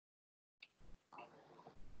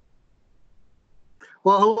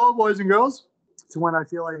Well, hello, boys and girls. It's when I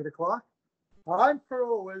feel like 8 o'clock. I'm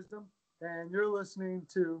Pearl of Wisdom, and you're listening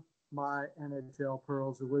to my NHL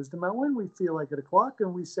Pearls of Wisdom. And when we feel like 8 o'clock,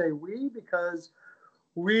 and we say we because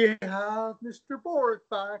we have Mr. Borek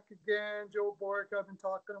back again. Joe Borek, I've been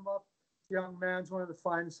talking about. Young man's one of the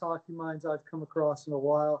finest hockey minds I've come across in a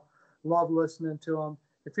while. Love listening to him.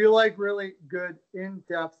 If you like really good,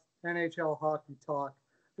 in-depth NHL hockey talk,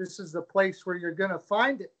 this is the place where you're going to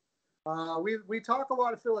find it. We talk a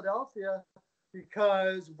lot of Philadelphia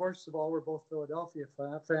because, first of all, we're both Philadelphia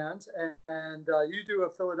fans, and you do a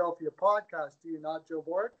Philadelphia podcast, do you not, Joe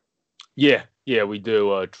Borek? Yeah, we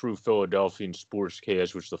do a true Philadelphian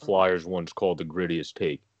sportscast, which the Flyers once called the grittiest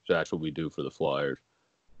take. So that's what we do for the Flyers.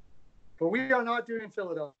 But we are not doing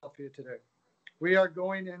Philadelphia today. We're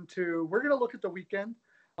going to look at the weekend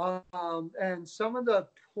and some of the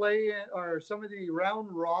some of the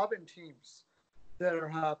round robin teams that are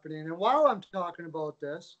happening. And while I'm talking about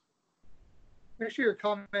this, make sure you're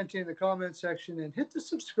commenting in the comment section and hit the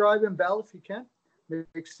subscribe and bell if you can.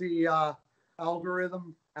 Makes the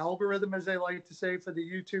algorithm, as they like to say, for the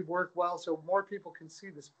YouTube work well, so more people can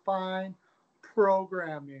see this fine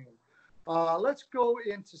programming. Let's go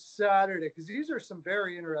into Saturday because these are some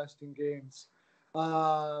very interesting games.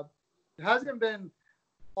 It hasn't been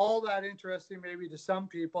all that interesting maybe to some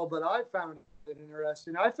people, but I found it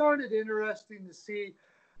interesting. I found it interesting to see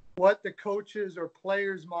what the coaches or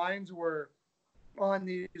players' minds were on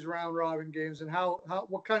these round robin games and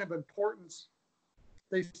what kind of importance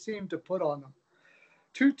they seem to put on them.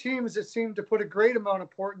 Two teams that seem to put a great amount of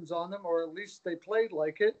importance on them, or at least they played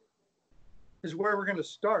like it, is where we're going to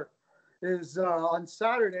start. Is on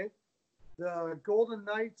Saturday, the Golden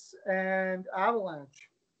Knights and Avalanche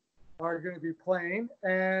are going to be playing,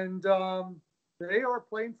 and they are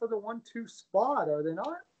playing for the 1-2 spot, are they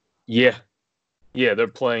not? Yeah, they're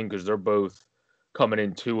playing because they're both coming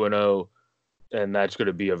in 2-0, and that's going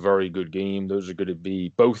to be a very good game. Those are going to be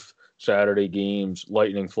both Saturday games.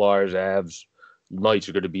 Lightning, Flyers, Avs, Knights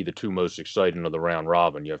are going to be the two most exciting of the round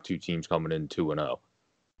robin. You have two teams coming in 2-0.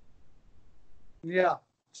 Yeah.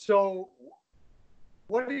 So,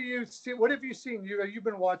 what do you see? What have you seen? You've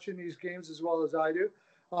been watching these games as well as I do.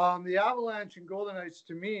 The Avalanche and Golden Knights,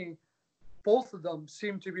 to me, both of them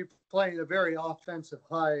seem to be playing a very offensive,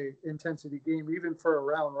 high-intensity game, even for a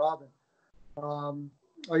round robin.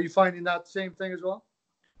 Are you finding that same thing as well?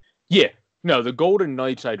 Yeah. No, the Golden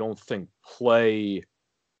Knights, I don't think, play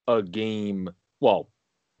a game. Well,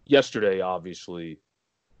 yesterday, obviously,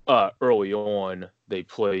 early on, they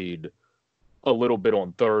played a little bit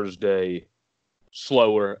on Thursday,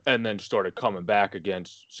 slower, and then started coming back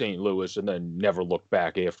against St. Louis and then never looked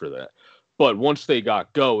back after that. But once they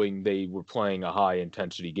got going, they were playing a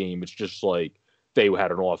high-intensity game. It's just like they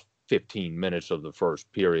had an off 15 minutes of the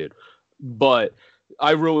first period. But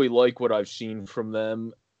I really like what I've seen from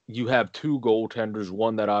them. You have two goaltenders,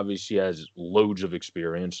 one that obviously has loads of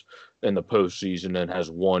experience in the postseason and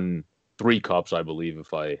has won 3 cups, I believe,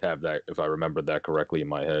 if I remember that correctly in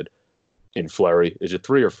my head. In Fleury, is it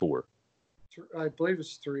 3 or 4? I believe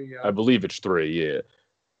it's 3. Yeah. I believe it's 3. Yeah,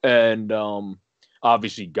 and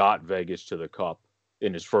obviously got Vegas to the Cup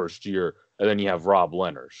in his first year, and then you have Rob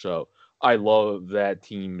Leonard. So I love that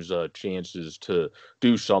team's chances to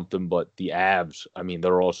do something. But the Avs, I mean,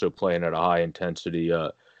 they're also playing at a high intensity.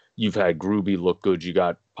 You've had Gruby look good, you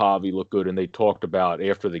got Pavi look good, and they talked about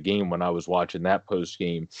after the game when I was watching that post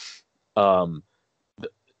game.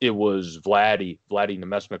 It was Vladdy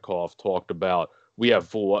Nemesnikov talked about, we have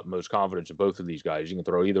full utmost confidence in both of these guys. You can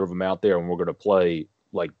throw either of them out there, and we're going to play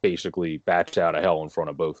like basically bats out of hell in front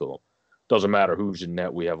of both of them. Doesn't matter who's in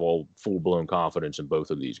net. We have all full-blown confidence in both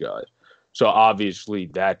of these guys. So obviously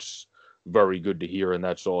that's very good to hear, and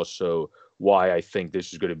that's also why I think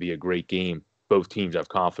this is going to be a great game. Both teams have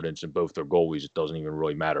confidence in both their goalies. It doesn't even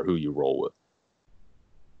really matter who you roll with.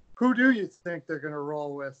 Who do you think they're going to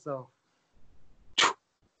roll with, though?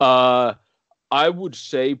 I would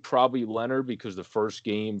say probably Leonard, because the first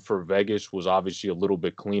game for Vegas was obviously a little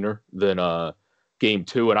bit cleaner than game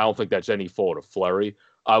 2, and I don't think that's any fault of Fleury.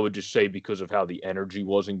 I would just say because of how the energy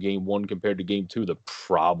was in game 1 compared to game 2, they'll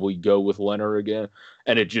probably go with Leonard again,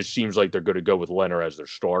 and it just seems like they're going to go with Leonard as their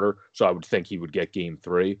starter, so I would think he would get game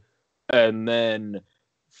 3. And then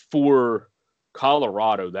for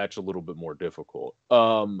Colorado, that's a little bit more difficult.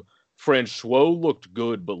 Francois looked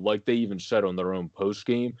good, but like they even said on their own post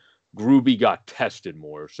game, Gruby got tested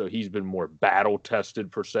more, so he's been more battle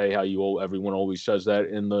tested per se. How everyone always says that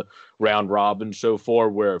in the round robin so far,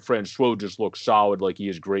 where Francois just looks solid, like he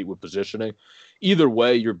is great with positioning. Either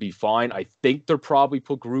way, you'll be fine. I think they'll probably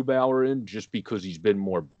put Grubauer in just because he's been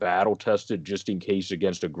more battle tested, just in case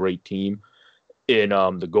against a great team. in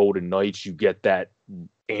the Golden Knights, you get that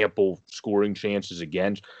ample scoring chances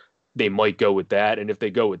against. They might go with that. And if they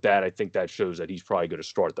go with that, I think that shows that he's probably going to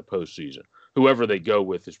start the postseason. Whoever they go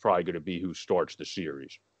with is probably going to be who starts the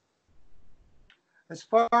series. As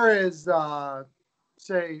far as,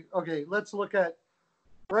 let's look at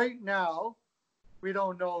right now. We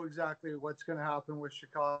don't know exactly what's going to happen with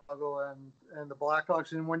Chicago and the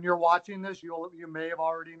Blackhawks. And when you're watching this, you may have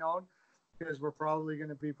already known, because we're probably going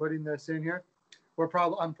to be putting this in here.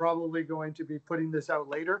 I'm probably going to be putting this out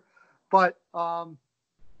later. But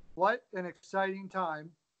what an exciting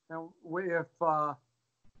time! And if the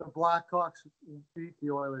Blackhawks beat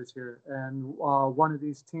the Oilers here, and one of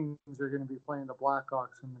these teams are going to be playing the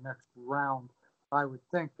Blackhawks in the next round, I would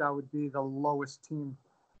think that would be the lowest team.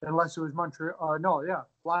 Unless it was Montreal.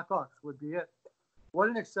 Blackhawks would be it. What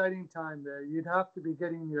an exciting time there. You'd have to be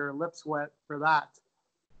getting your lips wet for that.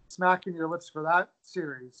 Smacking your lips for that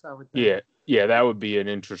series, I would think. Yeah, that would be an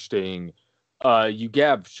interesting. You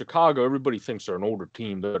have Chicago, everybody thinks they're an older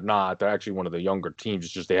team. They're not. They're actually one of the younger teams.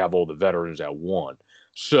 It's just they have all the veterans at one.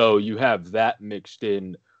 So you have that mixed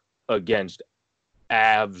in against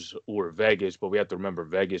Avs or Vegas, but we have to remember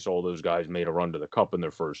Vegas, all those guys made a run to the cup in their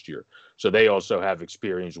first year. So they also have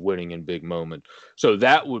experience winning in big moments. So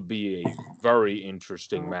that would be a very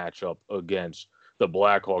interesting matchup against the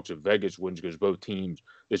Blackhawks if Vegas wins, because both teams,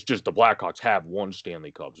 it's just the Blackhawks have won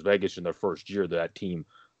Stanley Cups. Vegas in their first year, that team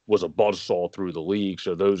was a buzzsaw through the league.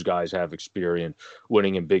 So those guys have experience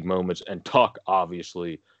winning in big moments. And Tuck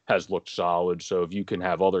obviously has looked solid. So if you can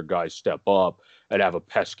have other guys step up and have a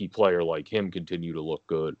pesky player like him continue to look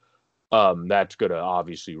good, that's going to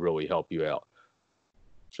obviously really help you out.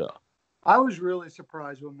 So I was really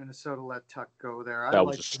surprised when Minnesota let Tuck go there. That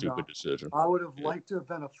was a stupid decision. I would have liked to have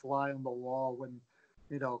been a fly on the wall when,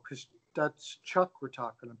 because that's Chuck we're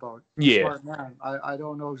talking about. Yeah. Smart man. I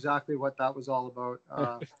don't know exactly what that was all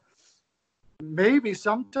about. Maybe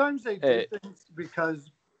sometimes they do things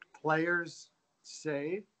because players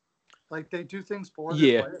say, like they do things for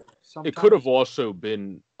the players. It could have also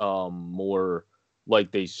been more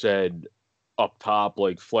like they said up top,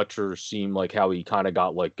 like Fletcher seemed like how he kind of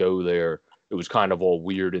got let go there. It was kind of all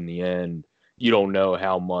weird in the end. You don't know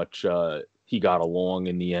how much he got along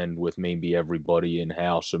in the end with maybe everybody in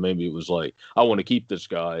house. So maybe it was like, I want to keep this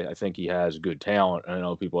guy. I think he has good talent. And I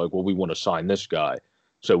know people are like, well, we want to sign this guy,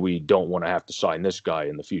 so we don't want to have to sign this guy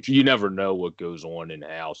in the future. You never know what goes on in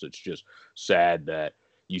house. It's just sad that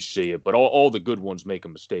you see it. But all the good ones make a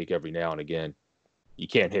mistake every now and again. You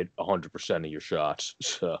can't hit 100% of your shots.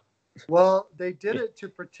 So. Well, they did it to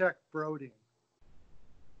protect Brodin.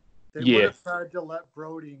 They would have had to let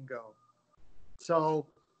Brodin go. So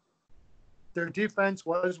their defense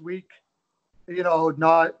was weak. I don't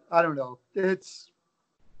know. It's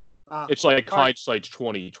like hindsight's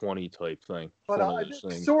 2020 type thing. But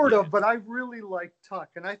but I really like Tuck,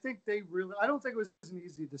 and I think I don't think it was an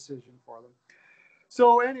easy decision for them.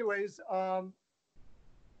 So anyways, I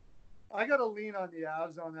got to lean on the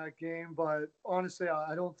Avs on that game, but honestly,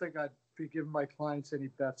 I don't think I'd be giving my clients any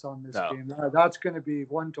bets on this game. That's going to be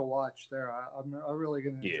one to watch there. I'm really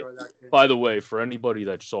going to enjoy that game. By the way, for anybody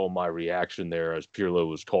that saw my reaction there as Pirlo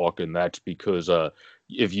was talking, that's because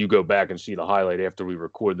if you go back and see the highlight after we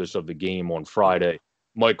record this of the game on Friday,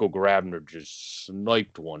 Michael Grabner just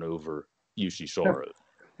sniped one over UC Soros.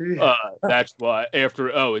 That's why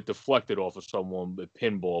it deflected off of someone with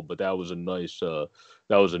pinball, but that was a nice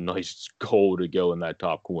goal to go in that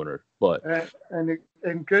top corner. But and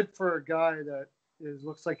good for a guy that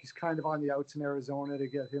looks like he's kind of on the outs in Arizona to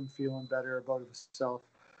get him feeling better about himself.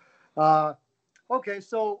 Okay,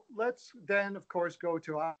 so let's then of course go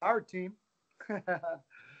to our team,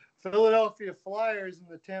 Philadelphia Flyers and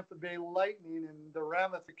the Tampa Bay Lightning, and the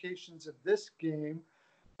ramifications of this game.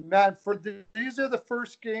 Matt, these are the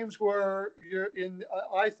first games where you're in,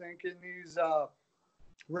 I think, in these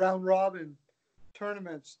round robin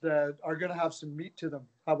tournaments that are going to have some meat to them.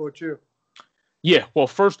 How about you? Yeah, well,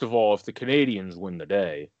 first of all, if the Canadians win the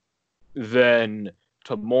day, then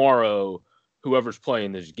tomorrow, whoever's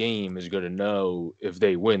playing this game is going to know if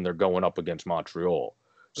they win, they're going up against Montreal.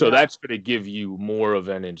 So that's going to give you more of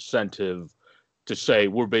an incentive to say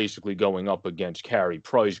we're basically going up against Carey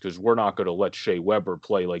Price, because we're not going to let Shea Weber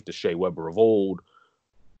play like the Shea Weber of old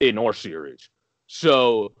in our series.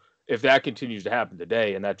 So if that continues to happen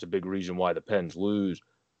today, and that's a big reason why the Pens lose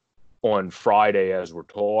on Friday as we're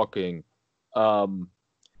talking,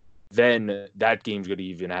 then that game's going to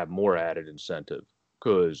even have more added incentive,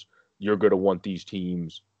 because you're going to want these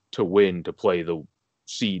teams to win to play the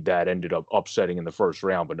seed that ended up upsetting in the first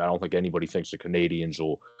round. But I don't think anybody thinks the Canadians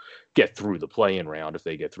will get through the play-in round if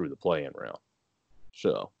they get through the play-in round.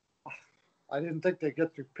 So I didn't think they'd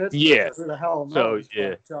get through Pittsburgh. Yeah. Who the hell knows?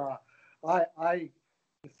 So, yeah. But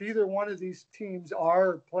if either one of these teams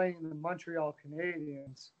are playing the Montreal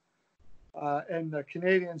Canadiens, and the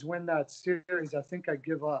Canadiens win that series, I think I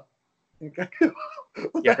give up. Yeah,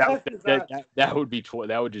 that would be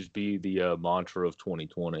that would just be the mantra of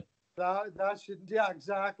 2020. That should, yeah,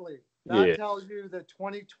 exactly. That tells you that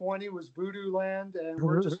 2020 was voodoo land, and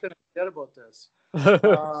we're just going to forget about this.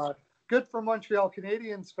 Good for Montreal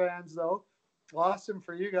Canadiens fans, though. Awesome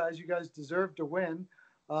for you guys. You guys deserve to win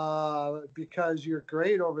because you're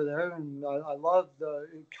great over there, and I love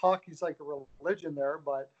hockey's like a religion there.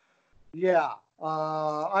 But yeah,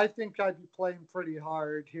 I think I'd be playing pretty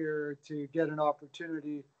hard here to get an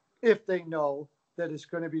opportunity if they know that it's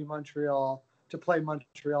going to be Montreal, to play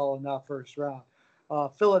Montreal in that first round.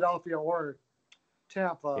 Philadelphia or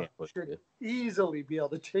Tampa should easily be able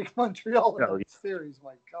to take Montreal in that series.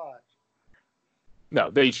 My gosh. No,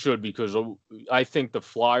 they should, because I think the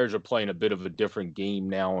Flyers are playing a bit of a different game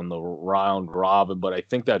now in the round robin, but I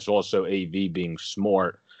think that's also AV being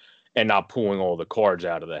smart and not pulling all the cards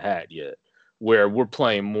out of the hat yet, where we're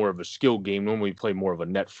playing more of a skill game. Normally we play more of a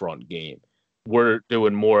net front game. We're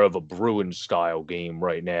doing more of a Bruins style game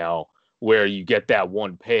right now, where you get that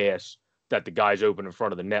one pass that the guy's open in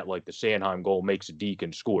front of the net, like the Sanheim goal, makes a deke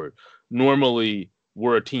and score. Normally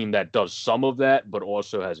we're a team that does some of that, but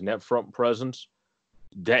also has net front presence.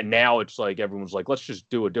 That now it's like everyone's like, let's just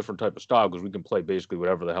do a different type of style because we can play basically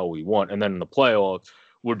whatever the hell we want. And then in the playoffs,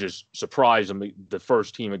 we're just surprised the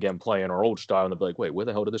first team again playing our old style, and they'll be like, wait, where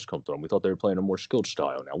the hell did this come from? We thought they were playing a more skilled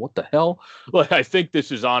style now. What the hell? Like, I think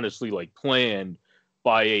this is honestly like planned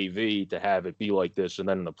by AV to have it be like this, and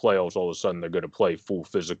then in the playoffs, all of a sudden they're going to play full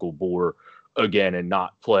physical bore again and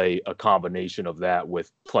not play a combination of that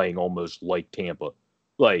with playing almost like Tampa,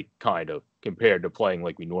 like kind of compared to playing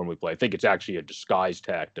like we normally play. I think it's actually a disguise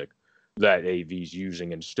tactic that AV's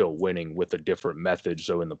using and still winning with a different method.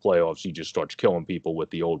 So in the playoffs, he just starts killing people with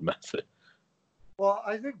the old method. Well,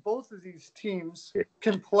 I think both of these teams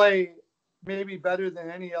can play maybe better than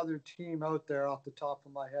any other team out there off the top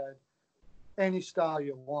of my head. Any style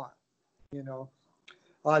you want, you know.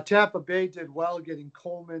 Tampa Bay did well getting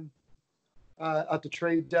Coleman at the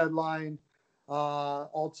trade deadline.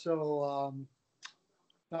 Also,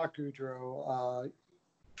 not Goudreau.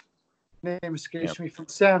 Name escapes me, from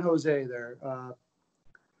San Jose there.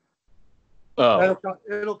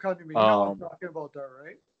 It'll come to me. You know what I'm talking about there,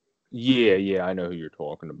 right? Yeah, I know who you're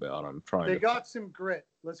talking about. They got some grit,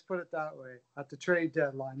 let's put it that way, at the trade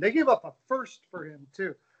deadline. They gave up a first for him,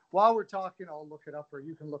 too. While we're talking, I'll look it up, or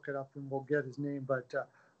you can look it up, and we'll get his name. But,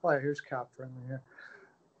 here's Cap Friendly here.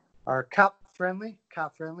 Our Cap Friendly,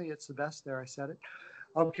 it's the best. There, I said it.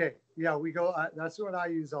 Okay, yeah, we go. That's what I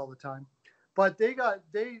use all the time. But they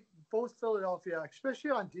both Philadelphia,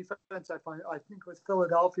 especially on defense, I think with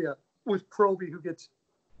Philadelphia, with Proby, who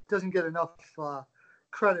doesn't get enough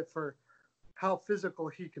credit for how physical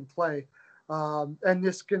he can play, and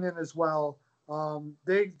Niskanen as well.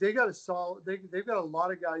 They got a solid. They've got a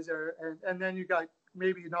lot of guys there, and then you got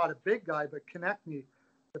maybe not a big guy, but Konechny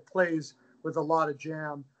that plays with a lot of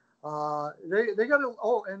jam. They got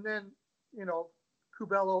and then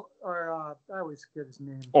Kubel, or I always get his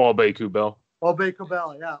name. Kubel.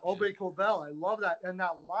 Kubel, yeah. Kubel. I love that. And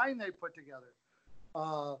that line they put together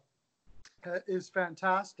is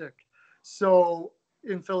fantastic. So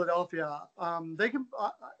in Philadelphia, they can.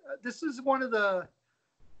 This is one of the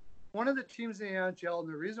teams in the NHL, and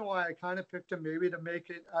the reason why I kind of picked them maybe to make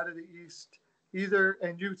it out of the East, either,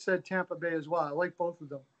 and you said Tampa Bay as well. I like both of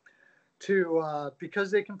them, too,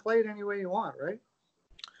 because they can play it any way you want, right?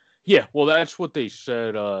 Yeah, well, that's what they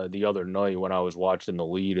said the other night when I was watching the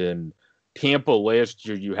lead. In Tampa last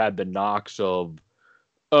year, you had the knocks of,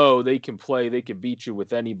 they can play, they can beat you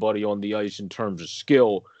with anybody on the ice in terms of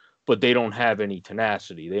skill, but they don't have any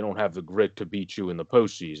tenacity. They don't have the grit to beat you in the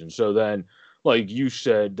postseason. So then, like you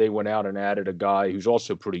said, they went out and added a guy who's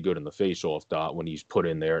also pretty good in the faceoff dot when he's put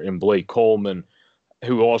in there, and Blake Coleman,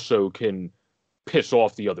 who also can piss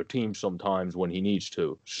off the other team sometimes when he needs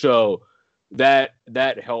to. So that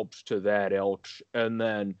helps to that Elch. And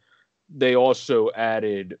then they also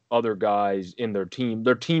added other guys in their team.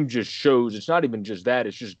 Their team just shows, it's not even just that,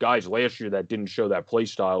 it's just guys last year that didn't show that play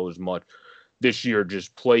style as much. This year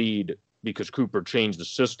just played, because Cooper changed the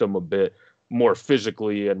system a bit, more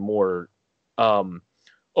physically and more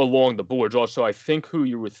along the boards. Also, I think who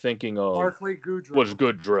you were thinking of Barclay Goudreau. Was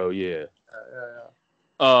Goudreau, yeah.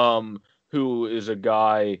 Who is a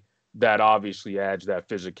guy that obviously adds that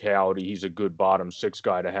physicality. He's a good bottom six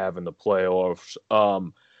guy to have in the playoffs.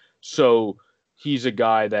 So he's a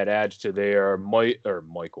guy that adds to their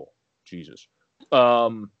Michael. Jesus.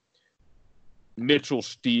 Mitchell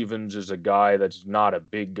Stevens is a guy that's not a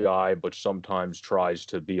big guy, but sometimes tries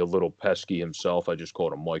to be a little pesky himself. I just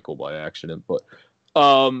called him Michael by accident, but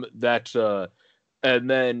that's and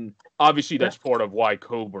then obviously that's part of why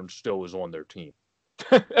Coburn still is on their team.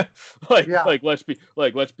 Let's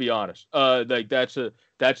be honest.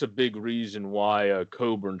 That's a big reason why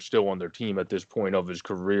Coburn's still on their team at this point of his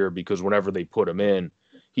career, because whenever they put him in,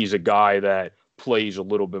 he's a guy that plays a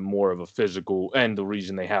little bit more of a physical, and the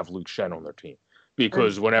reason they have Luke Shen on their team,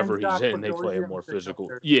 because whenever he's in, they play a more physical.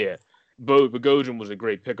 Yeah, Bogosian was a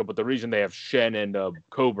great pickup, but the reason they have Shen and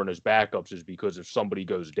Coburn as backups is because if somebody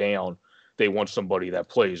goes down, they want somebody that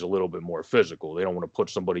plays a little bit more physical. They don't want to put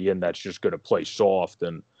somebody in that's just going to play soft,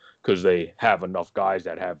 and because they have enough guys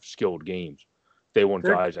that have skilled games. They want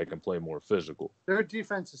guys that can play more physical. Their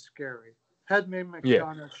defense is scary. Hedman,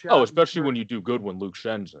 McDonough, especially when you do good when Luke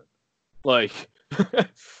Shen's in. Like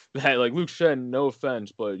Luke Shen, no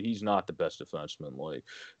offense, but he's not the best defenseman. Like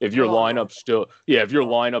if your lineup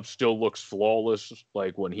still looks flawless,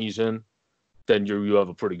 like when he's in, then you have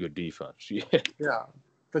a pretty good defense. Yeah.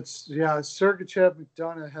 But Sergachev,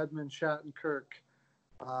 McDonough, Hedman, Shattenkirk,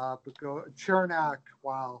 Chernak.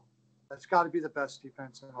 Wow, that's got to be the best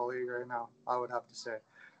defense in the league right now, I would have to say.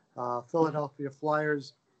 Philadelphia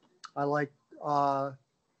Flyers,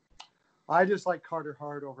 I just like Carter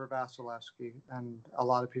Hart over Vasilevsky, and a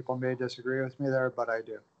lot of people may disagree with me there, but I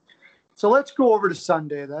do. So let's go over to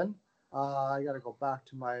Sunday then. I got to go back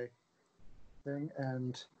to my thing,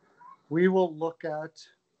 and we will look at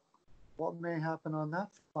what may happen on that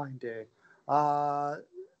fine day.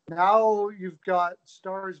 Now you've got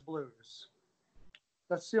Stars Blues.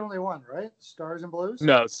 That's the only one, right? Stars and Blues?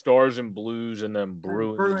 No, Stars and Blues, and then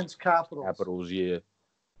Bruins Capitals. Capitals, yeah.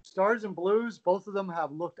 Stars and Blues, both of them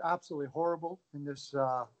have looked absolutely horrible in this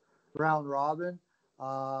round robin.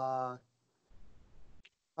 I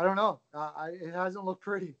don't know. It hasn't looked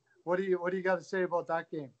pretty. What do you got to say about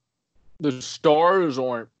that game? The Stars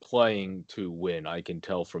aren't playing to win. I can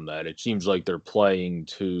tell from that. It seems like they're playing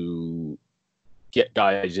to get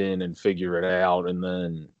guys in and figure it out, and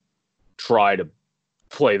then try to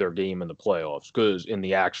play their game in the playoffs, because in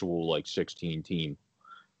the actual 16 team,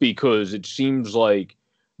 because it seems like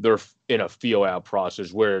they're in a feel out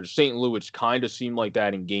process where St. Louis kind of seemed like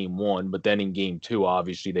that in game 1, but then in game 2,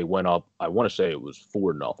 obviously they went up. I want to say it was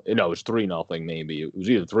 4-0. No, it was 3-0 maybe. It was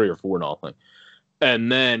either 3 or 4-0.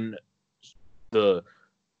 And then the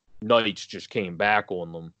Knights just came back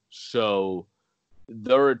on them. So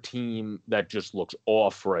they're a team that just looks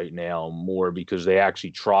off right now more because they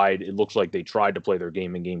actually tried. It looks like they tried to play their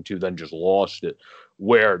game in game 2, then just lost it.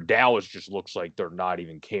 Where Dallas just looks like they're not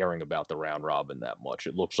even caring about the round robin that much.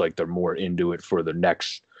 It looks like they're more into it for the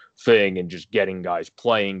next thing and just getting guys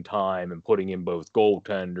playing time and putting in both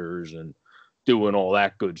goaltenders and doing all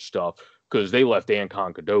that good stuff. Because they left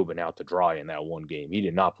Anton Khudobin out to dry in that one game. He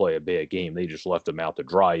did not play a bad game. They just left him out to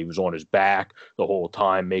dry. He was on his back the whole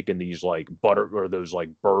time, making these those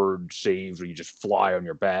bird saves where you just fly on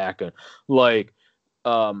your back. And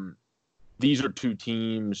these are two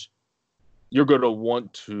teams you're going to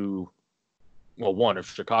want to. Well, one,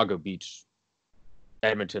 if Chicago beats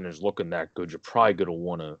Edmonton is looking that good, you're probably going to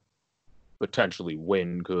want to potentially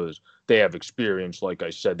win because they have experience. Like I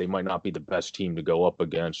said, they might not be the best team to go up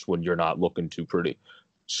against when you're not looking too pretty.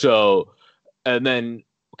 So, and then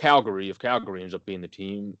Calgary, if Calgary ends up being the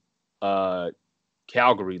team,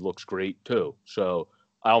 Calgary looks great too. So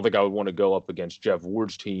I don't think I would want to go up against Jeff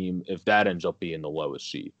Ward's team if that ends up being the lowest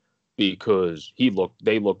seed, because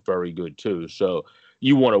they look very good too. So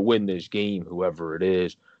you want to win this game, whoever it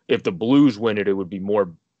is. If the Blues win it, it would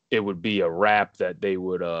be a wrap that they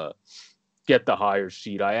would get the higher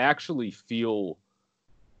seed. I actually feel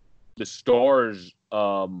the Stars,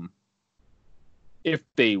 if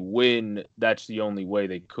they win, that's the only way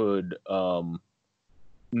they could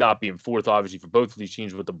not be in fourth, obviously, for both of these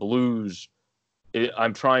teams. But the Blues,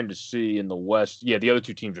 I'm trying to see in the West. Yeah, the other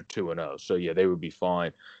two teams are 2-0, so yeah, they would be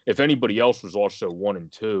fine. If anybody else was also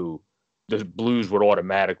 1-2, the Blues would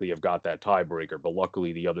automatically have got that tiebreaker. But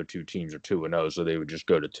luckily, the other two teams are 2-0, so they would just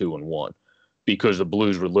go to 2-1. Because the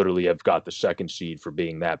Blues would literally have got the second seed for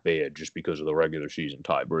being that bad just because of the regular season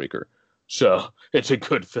tiebreaker. So it's a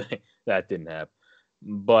good thing that didn't happen.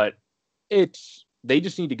 But they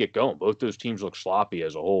just need to get going. Both those teams look sloppy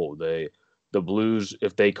as a whole. The Blues,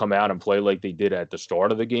 if they come out and play like they did at the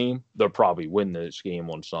start of the game, they'll probably win this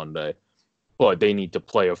game on Sunday. But they need to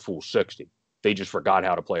play a full 60. They just forgot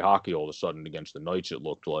how to play hockey all of a sudden against the Knights, it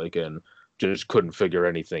looked like, and just couldn't figure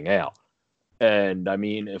anything out. And, I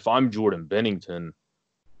mean, if I'm Jordan Binnington,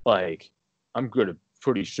 I'm going to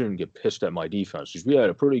pretty soon get pissed at my defense because we had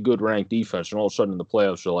a pretty good ranked defense, and all of a sudden in the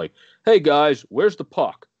playoffs they're like, "Hey guys, where's the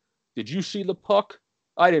puck? Did you see the puck?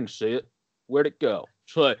 I didn't see it. Where'd it go?"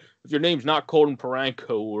 So like, if your name's not Colton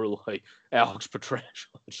Paranko or like Alex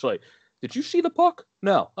Petrangelo, it's like, "Did you see the puck?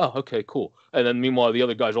 No. Oh, okay, cool." And then meanwhile the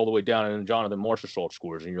other guy's all the way down, and then Jonathan Marchessault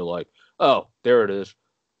scores, and you're like, "Oh, there it is."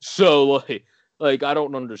 So like I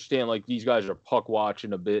don't understand. Like these guys are puck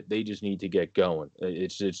watching a bit. They just need to get going.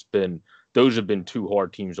 It's been those have been two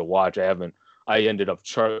hard teams to watch. I ended up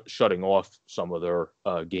shutting off some of their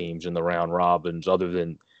games in the round robins, other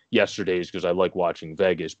than yesterday's, because I like watching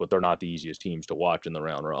Vegas, but they're not the easiest teams to watch in the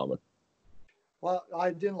round robin. Well,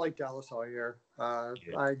 I didn't like Dallas all year. Yeah.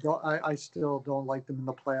 I still don't like them in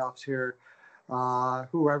the playoffs here.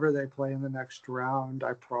 Whoever they play in the next round,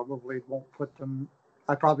 I probably won't pick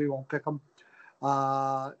them.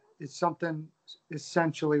 It's something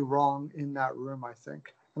essentially wrong in that room, I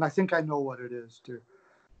think. And I think I know what it is too.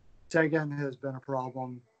 Seguin has been a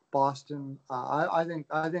problem. Boston, I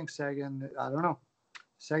think Seguin, I don't know.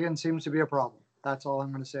 Seguin seems to be a problem. That's all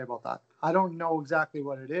I'm going to say about that. I don't know exactly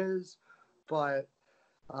what it is, but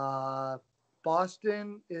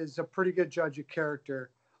Boston is a pretty good judge of character,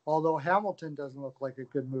 although Hamilton doesn't look like a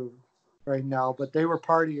good move right now, but they were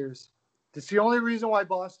partiers. It's the only reason why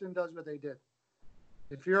Boston does what they did.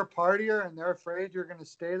 If you're a partier and they're afraid you're going to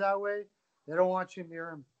stay that way, they don't want you near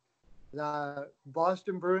them. The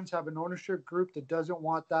Boston Bruins have an ownership group that doesn't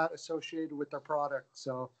want that associated with their product.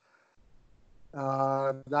 So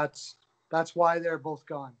that's why they're both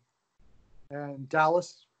gone. And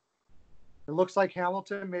Dallas, it looks like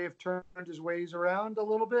Hamilton may have turned his ways around a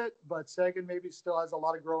little bit, but Seguin maybe still has a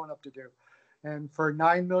lot of growing up to do. And for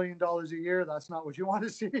 $9 million a year, that's not what you want to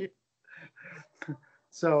see.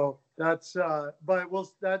 So that's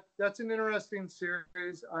that's an interesting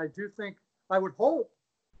series. I would hope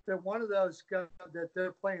that one of those guys that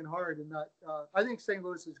they're playing hard, and that I think St.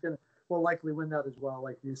 Louis will likely win that as well,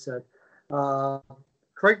 like you said.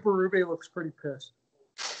 Craig Berube looks pretty pissed.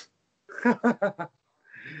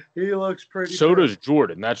 He looks pretty. So does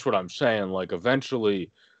Jordan. That's what I'm saying. Like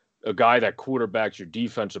eventually, a guy that quarterbacks your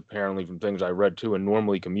defense, apparently from things I read too, and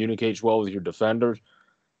normally communicates well with your defenders.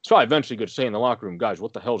 So I eventually could say in the locker room, guys,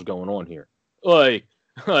 what the hell's going on here? Like,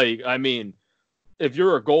 I mean, if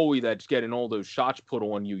you're a goalie that's getting all those shots put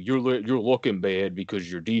on you, you're looking bad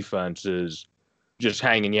because your defense is just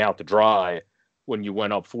hanging you out to dry when you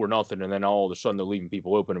went up 4-0, and then all of a sudden they're leaving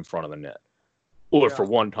people open in front of the net, or for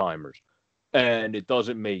one-timers. And it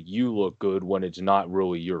doesn't make you look good when it's not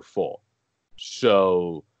really your fault.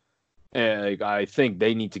 So, I think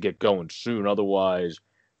they need to get going soon. Otherwise,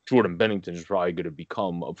 Jordan Bennington is probably going to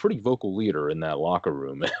become a pretty vocal leader in that locker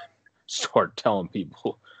room and start telling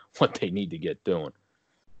people what they need to get doing.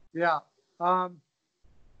 Yeah.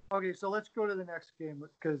 Okay, so let's go to the next game,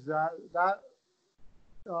 because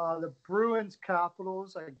the Bruins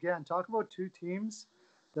Capitals, again, talk about two teams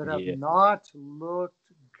that have not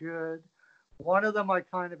looked good. One of them I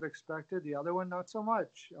kind of expected, the other one not so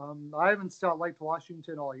much. I haven't still liked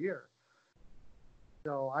Washington all year.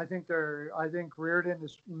 So I think Reardon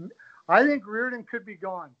could be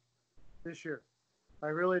gone this year. I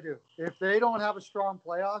really do. If they don't have a strong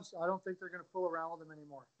playoffs, I don't think they're going to fool around with them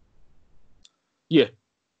anymore.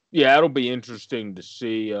 Yeah, it'll be interesting to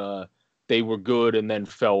see. They were good and then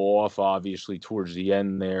fell off, obviously, towards the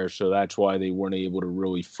end there. So that's why they weren't able to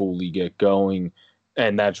really fully get going.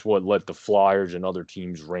 And that's what let the Flyers and other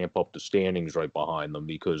teams ramp up the standings right behind them,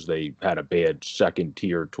 because they had a bad second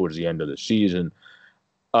tier towards the end of the season.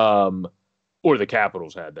 Or the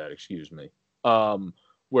Capitals had that, excuse me.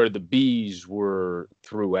 Where the Bees were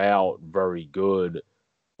throughout very good,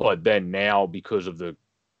 but then now, because of the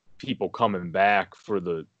people coming back for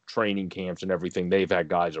the training camps and everything, they've had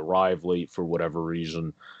guys arrive late for whatever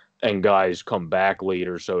reason, and guys come back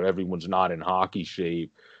later, so everyone's not in hockey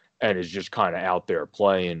shape and is just kind of out there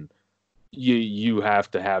playing. You have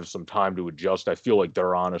to have some time to adjust. I feel like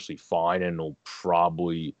they're honestly fine and will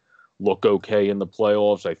probably look okay in the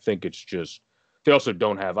playoffs. I think it's just they also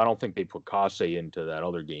don't have. I don't think they put Kase into that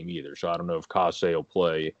other game either. So I don't know if Kase will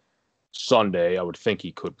play Sunday. I would think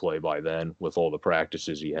he could play by then with all the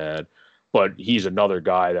practices he had. But he's another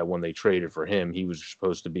guy that when they traded for him, he was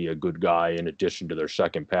supposed to be a good guy in addition to their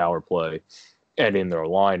second power play and in their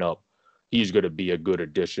lineup. He's going to be a good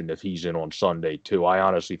addition if he's in on Sunday too. I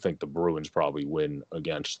honestly think the Bruins probably win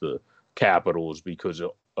against the Capitals because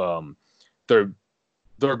they're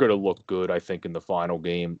going to look good, I think, in the final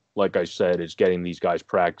game. Like I said, it's getting these guys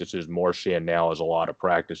practices. Marchand now has a lot of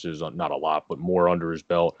practices, not a lot, but more under his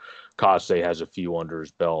belt. Kase has a few under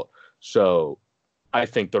his belt. So I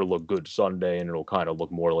think they'll look good Sunday, and it'll kind of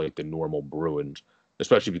look more like the normal Bruins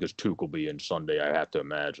especially because Tuke will be in Sunday, I have to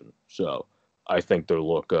imagine. So I think they'll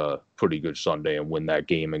look pretty good Sunday and win that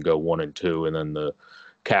game and go 1-2, and then the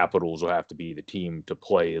Capitals will have to be the team to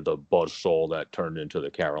play the buzzsaw that turned into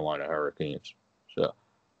the Carolina Hurricanes. So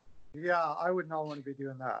yeah, I would not want to be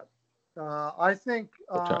doing that. I think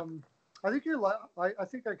I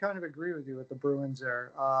think I kind of agree with you with the Bruins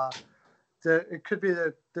there. It could be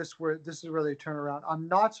that this is where they turn around. I'm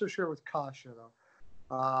not so sure with Kasha though.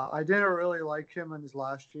 I didn't really like him in his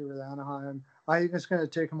last year with Anaheim. I think it's going to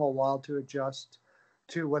take him a while to adjust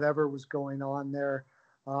to whatever was going on there.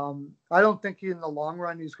 I don't think in the long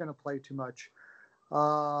run he's going to play too much.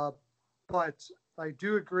 But I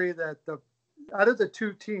do agree that out of the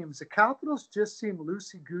two teams, the Capitals just seem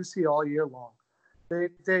loosey-goosey all year long. They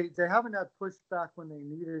haven't had pushback when they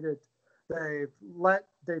needed it.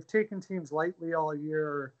 They've taken teams lightly all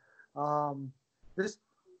year.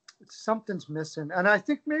 Something's missing, and I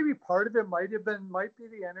think maybe part of it might be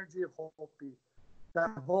the energy of Holtby.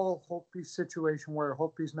 That whole Holtby situation where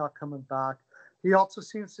Holtby's not coming back. He also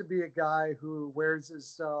seems to be a guy who wears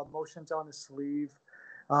his emotions on his sleeve.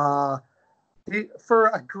 He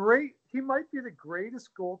might be the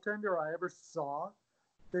greatest goaltender I ever saw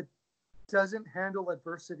that doesn't handle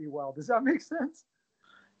adversity well. Does that make sense?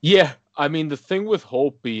 yeah, I mean the thing with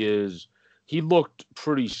Holtby is he looked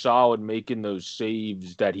pretty solid making those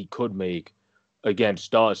saves that he could make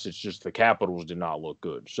against us. It's just the Capitals did not look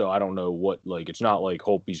good. So I don't know it's not like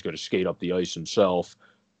Holtby's going to skate up the ice himself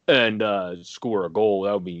and score a goal.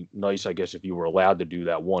 That would be nice, I guess, if you were allowed to do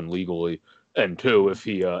that, one, legally, and two, if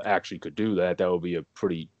he actually could do that. That would be a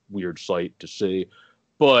pretty weird sight to see.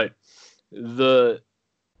 But they're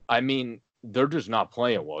just not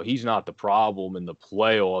playing well. He's not the problem in the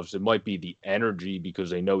playoffs. It might be the energy because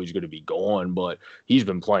they know he's going to be gone, but he's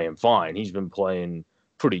been playing fine. He's been playing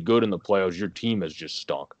pretty good in the playoffs. Your team has just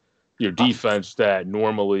stunk. Your defense that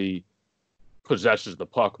normally possesses the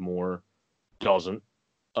puck more doesn't.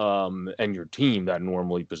 And your team that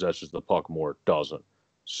normally possesses the puck more doesn't.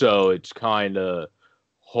 So it's kind of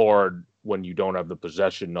hard when you don't have the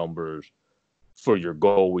possession numbers for your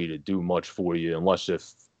goalie to do much for you, unless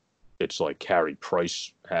if it's like Carey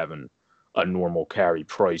Price having a normal Carey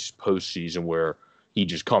Price postseason where he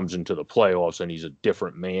just comes into the playoffs and he's a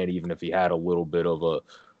different man, even if he had a little bit of a,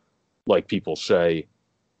 like people say,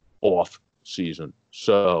 off season.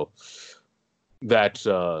 So that's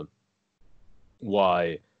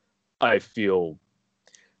why I feel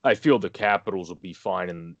the Capitals will be fine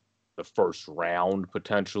in the first round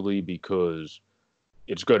potentially, because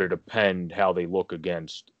it's going to depend how they look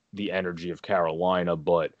against the energy of Carolina.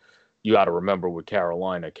 But you got to remember with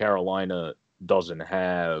Carolina doesn't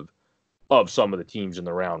have, of some of the teams in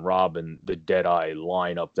the round robin, the dead-eye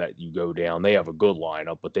lineup that you go down. They have a good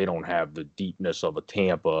lineup, but they don't have the deepness of a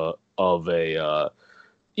Tampa,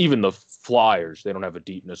 even the Flyers. They don't have a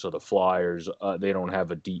deepness of the Flyers. They don't have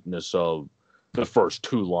a deepness of the first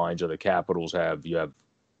two lines of the Capitals have. You have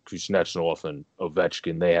Kuznetsov and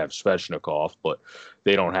Ovechkin. They have Svechnikov, but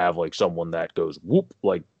they don't have like someone that goes whoop,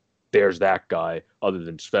 like there's that guy, other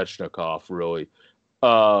than Svechnikov, really.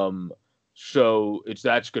 So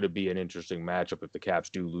that's going to be an interesting matchup if the Caps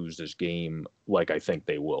do lose this game, like I think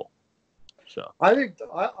they will. So I think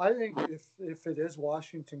if it is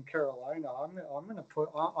Washington Carolina, I'm going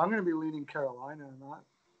to be leaning Carolina in that.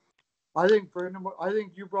 I think Brendan. I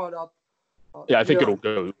think you brought up. I think it'll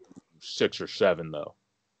go 6 or 7 though.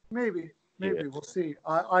 Maybe Yeah. We'll see.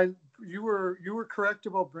 You were correct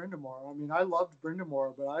about Brindamore. I mean, I loved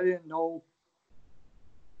Brindamore, but I didn't know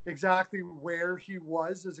exactly where he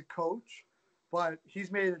was as a coach. But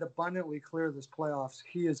he's made it abundantly clear this playoffs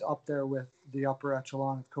he is up there with the upper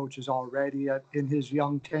echelon of coaches already in his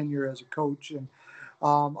young tenure as a coach. And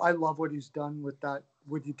I love what he's done with that.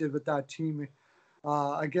 What he did with that team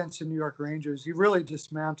against the New York Rangers. He really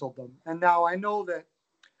dismantled them. And now I know that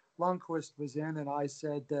Lundqvist was in, and I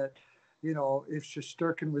said that, if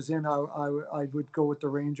Shesterkin was in, I would go with the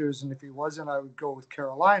Rangers, and if he wasn't, I would go with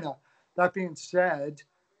Carolina. That being said,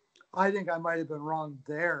 I think I might have been wrong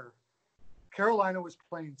there. Carolina was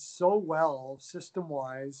playing so well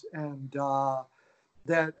system-wise, and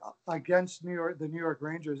that against the New York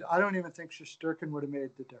Rangers, I don't even think Shesterkin would have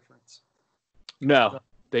made the difference. No,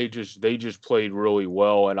 they just played really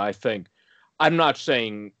well, and I think, I'm not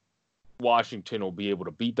saying Washington will be able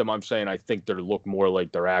to beat them. I'm saying I think they look more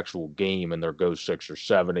like their actual game, and they'll go 6 or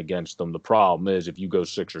 7 against them. The problem is if you go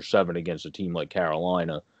 6 or 7 against a team like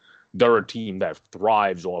Carolina, they're a team that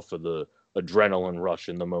thrives off of the adrenaline rush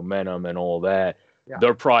and the momentum and all that. Yeah.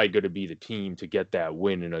 They're probably going to be the team to get that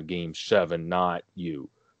win in a game 7, not you.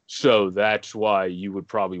 So that's why you would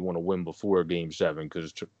probably want to win before game 7,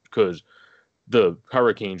 because the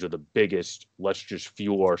Hurricanes are the biggest, let's just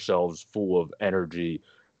fuel ourselves full of energy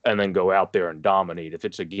and then go out there and dominate. If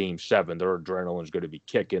it's a game 7, their adrenaline's going to be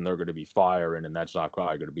kicking, they're going to be firing, and that's not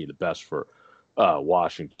probably going to be the best for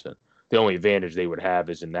Washington. The only advantage they would have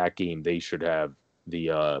is in that game, they should have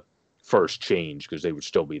the first change because they would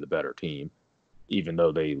still be the better team. Even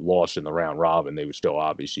though they lost in the round robin, they would still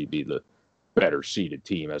obviously be the better seeded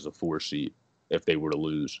team as a 4 seed if they were to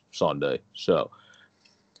lose Sunday. So,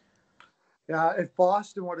 yeah, if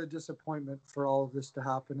Boston, what a disappointment for all of this to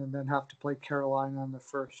happen and then have to play Carolina in the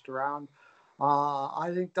first round.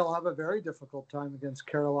 I think they'll have a very difficult time against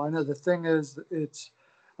Carolina. The thing is, it's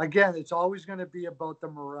always going to be about the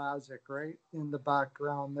Mrazek, right, in the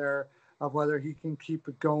background there of whether he can keep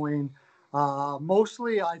it going.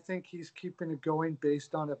 Mostly, I think he's keeping it going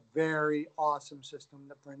based on a very awesome system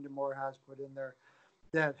that Brendan Moore has put in there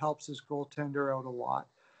that helps his goaltender out a lot.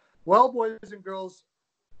 Well, boys and girls,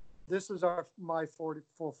 this is my full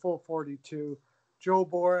 42. Joe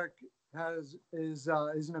Borek is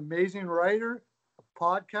an amazing writer,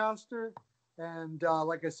 podcaster, and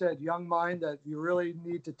like I said, young mind that you really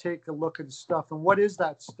need to take a look at the stuff. And what is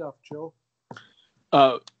that stuff, Joe?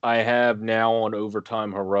 I have now on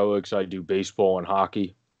Overtime Heroics, I do baseball and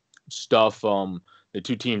hockey stuff. The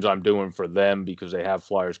 2 teams I'm doing for them because they have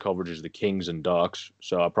Flyers coverage is the Kings and Ducks.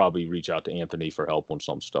 So I'll probably reach out to Anthony for help on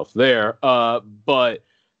some stuff there.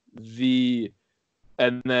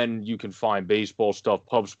 And then you can find baseball stuff,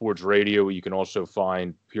 Pub Sports Radio. You can also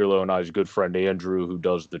find Pirlo and I's good friend Andrew, who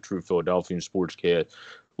does the True Philadelphian Sportscast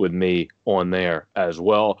with me on there as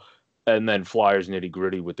well. And then Flyers Nitty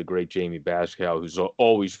Gritty with the great Jamie Baskow, who's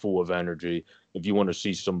always full of energy. If you want to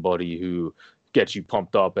see somebody who gets you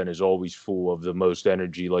pumped up and is always full of the most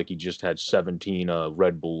energy, like he just had 17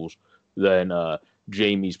 Red Bulls, then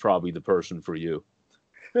Jamie's probably the person for you.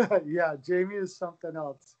 Yeah, Jamie is something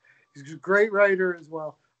else. He's a great writer as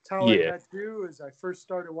well. That's how I met you. Is I first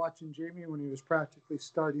started watching Jamie when he was practically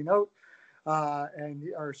starting out,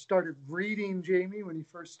 or started reading Jamie when he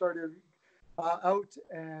first started out,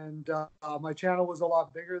 and my channel was a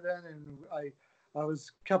lot bigger then, and I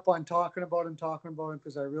was kept on talking about him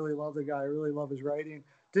because I really love the guy. I really love his writing.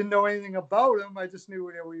 Didn't know anything about him. I just knew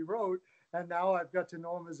whatever he wrote, and now I've got to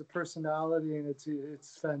know him as a personality, and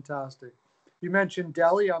it's fantastic. You mentioned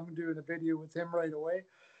Deli. I'm doing a video with him right away.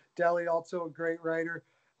 Deli, also a great writer.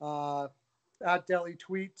 At Deli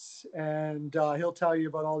Tweets, and he'll tell you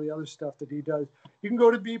about all the other stuff that he does. You can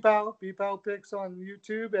go to Beep Out Picks on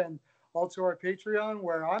YouTube, and also our Patreon,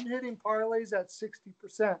 where I'm hitting parlays at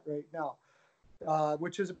 60% right now,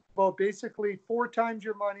 which is about basically 4 times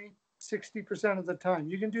your money, 60% of the time.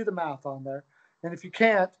 You can do the math on there. And if you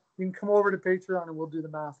can't, you can come over to Patreon and we'll do the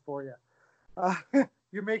math for you.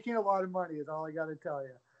 You're making a lot of money is all I got to tell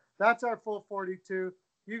you. That's our full 42.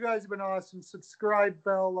 You guys have been awesome. Subscribe,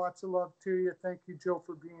 bell. Lots of love to you. Thank you, Joe,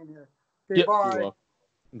 for being here. Okay, bye.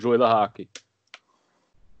 Enjoy the hockey.